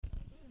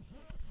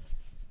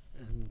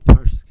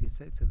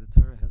say to the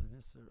Torah has an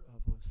issur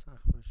of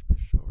l'sachrish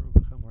b'shor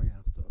u'b'chamor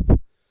yachtov.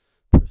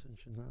 Person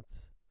should not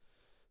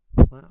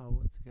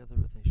plow together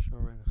with a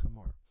shor and a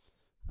chamor.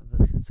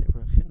 The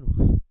Sefer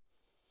Chinuch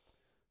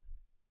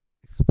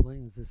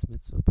explains this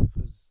mitzvah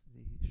because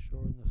the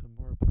shor and the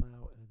chamor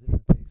plow at a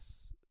different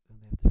pace, and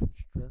they have different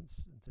strengths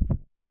and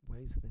different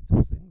ways that they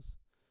do things,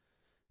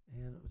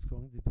 and it's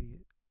going to be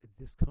a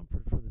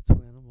discomfort for the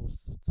two animals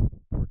to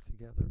work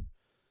together.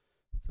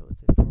 So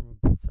it's a form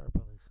of Tsar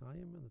Balei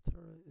Chayim, and the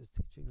Torah is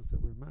teaching us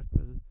that we're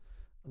makbid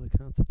on the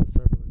concept of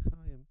Tsar Balei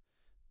Chayim,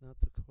 not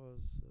to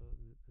cause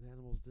the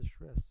animals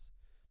distress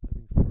by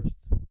being forced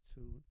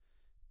to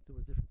do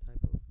a different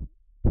type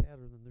of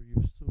pattern than they're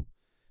used to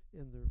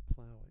in their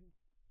plowing.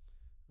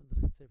 And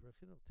the Sefer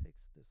Chinuch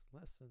takes this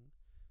lesson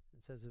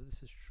and says, if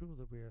this is true,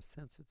 that we are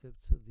sensitive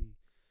to the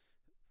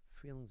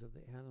feelings of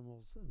the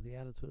animals and the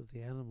attitude of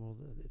the animal,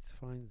 that it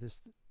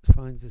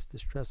finds this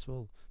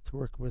distressful to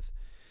work with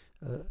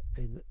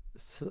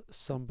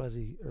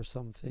somebody or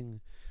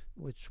something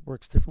which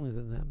works differently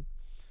than them.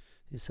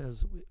 He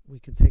says we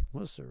can take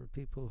Musar,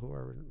 people who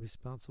are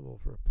responsible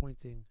for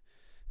appointing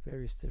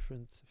various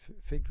different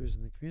figures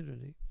in the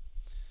community.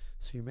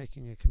 So you're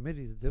making a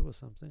committee to deal with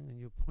something, and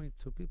you appoint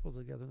two people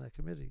together in that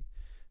committee.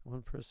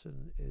 One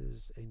person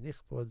is a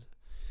nichbod,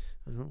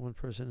 and one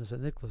person is a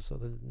nikla. So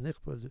the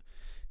nichbod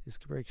is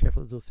very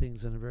careful to do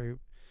things in a very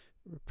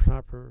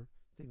proper,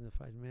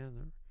 dignified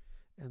manner.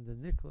 And the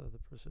nikla, the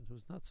person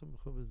who's not so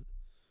mechubed,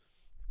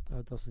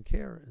 doesn't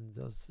care and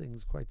does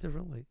things quite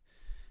differently.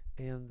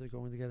 And they're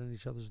going to get on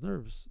each other's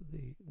nerves.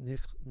 The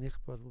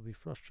nichbod will be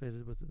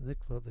frustrated with the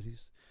nikla that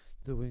he's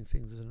doing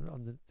things in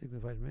an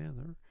undignified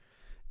manner.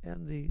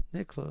 And the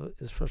nikla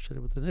is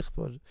frustrated with the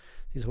nichbod.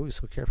 He's always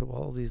so careful about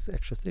all these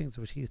extra things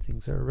which he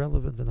thinks are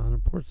irrelevant and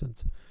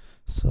unimportant.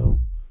 So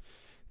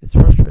it's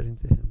frustrating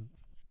to him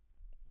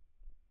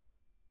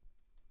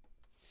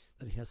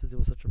that he has to deal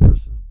with such a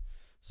person.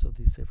 So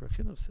the Sefer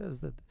Chinuch says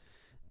that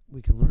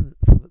we can learn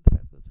from the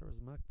fact that the Torah is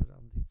makbid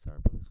on the Tsar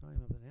Balei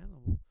Chayim of an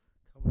animal,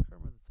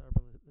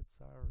 the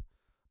tsar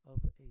of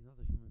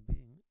another human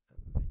being,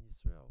 Ben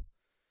Yisrael,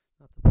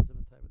 not to put them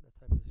in that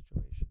type of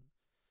situation.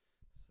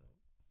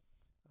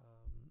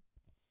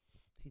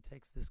 So he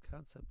takes this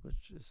concept,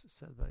 which is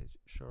said by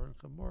Shor and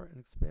Chamor, and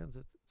expands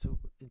it to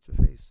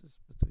interface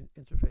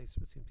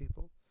between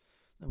people.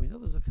 Now we know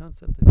there's a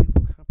concept that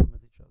people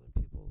complement each other,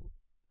 people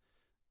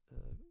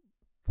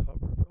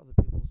cover for other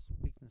people's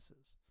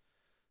weaknesses.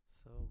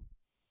 So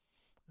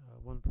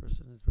one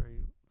person is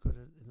very good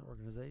at an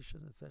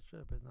organization,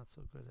 etc., but not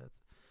so good at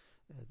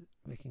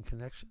making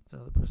connections.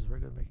 Another person is very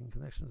good at making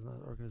connections in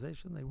that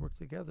organization. They work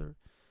together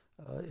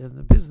in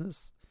the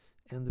business,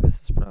 and the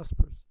business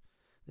prospers.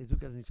 They do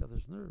get on each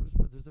other's nerves,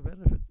 but there's a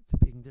benefit to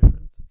being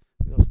different.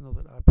 We also know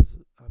that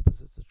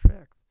opposites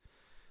attract.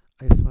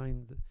 I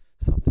find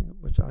something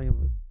which I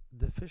am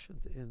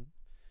deficient in,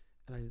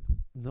 and I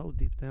know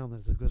deep down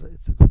that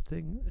it's a good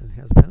thing and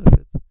has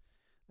benefit.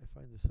 I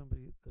find if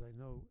somebody that I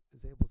know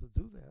is able to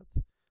do that,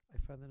 I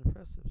find that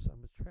impressive, so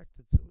I'm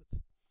attracted to it.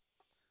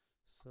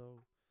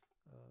 So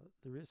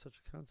there is such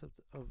a concept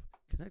of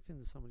connecting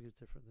to somebody who's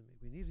different than me.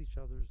 We need each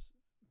other's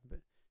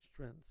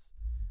strengths.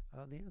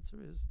 The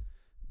answer is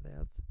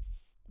that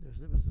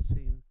there's a difference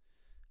between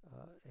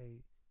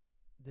a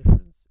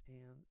difference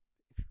and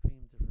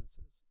extreme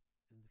differences.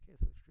 In the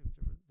case of extreme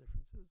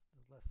differences,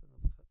 the lesson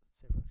of the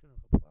Sefer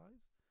Chinuch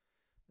applies.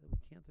 That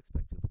we can't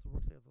expect people to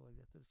work together like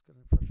that. They're just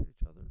going to frustrate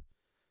each other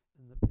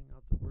and they bring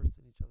out the worst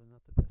in each other,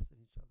 not the best in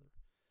each other.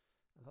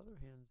 On the other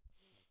hand,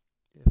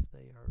 if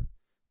they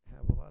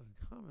have a lot in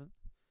common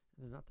and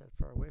they're not that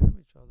far away from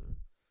each other,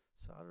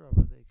 so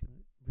they can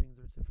bring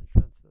their different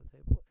strengths to the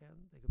table and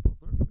they can both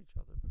learn from each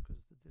other,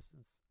 because the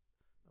distance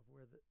of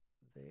where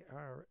they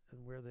are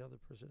and where the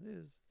other person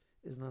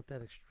is not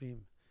that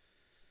extreme.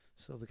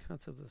 So the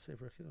concept of the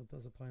Sefer Chinuch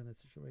does apply in that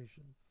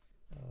situation.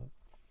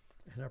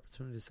 I had an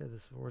opportunity to say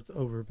this before it's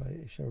over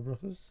by Shav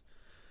Bruchos.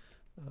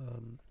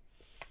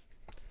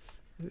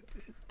 It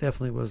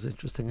definitely was an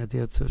interesting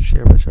idea to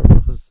share by Shav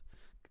Bruchos,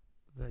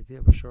 the idea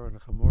of a Shor and a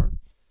Chamor.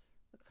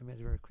 I made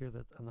it very clear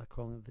that I'm not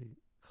calling the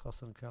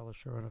Chas and Kala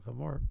Shor and a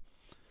Chamor.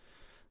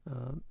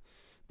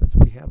 But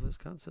we have this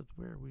concept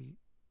where we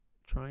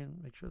try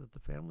and make sure that the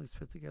families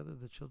fit together,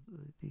 the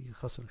children, the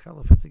Chas and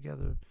Kala fit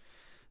together.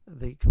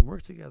 They can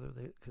work together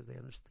because they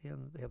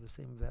understand they have the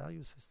same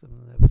value system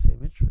and they have the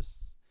same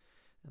interests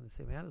and the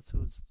same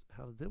attitudes,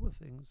 how to deal with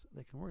things.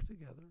 They can work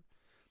together.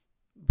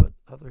 But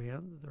on the other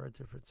hand, there are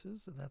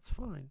differences, and that's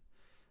fine.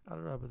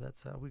 Adarabah,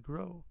 that's how we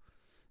grow,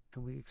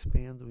 and we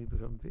expand, and we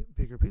become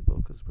bigger people,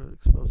 because we're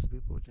exposed to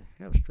people which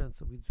have strengths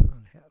that we do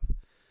not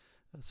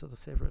have. So the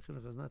Sefer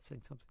Chinuch is not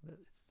saying something that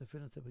it's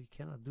definitive. We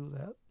cannot do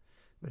that,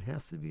 but it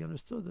has to be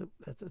understood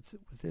that it's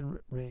within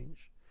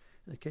range.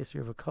 In the case you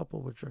have a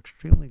couple which are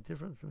extremely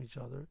different from each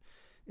other,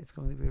 it's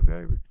going to be a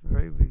very,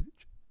 very big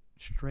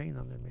strain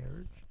on their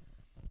marriage.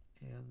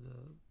 And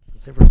the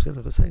Sefer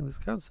Chinuch is saying this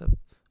concept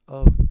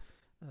of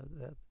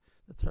that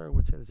the Torah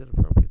would say that it's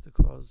inappropriate to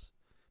cause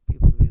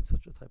people to be in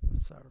such a type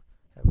of tsar.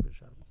 Have a good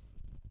Shabbos.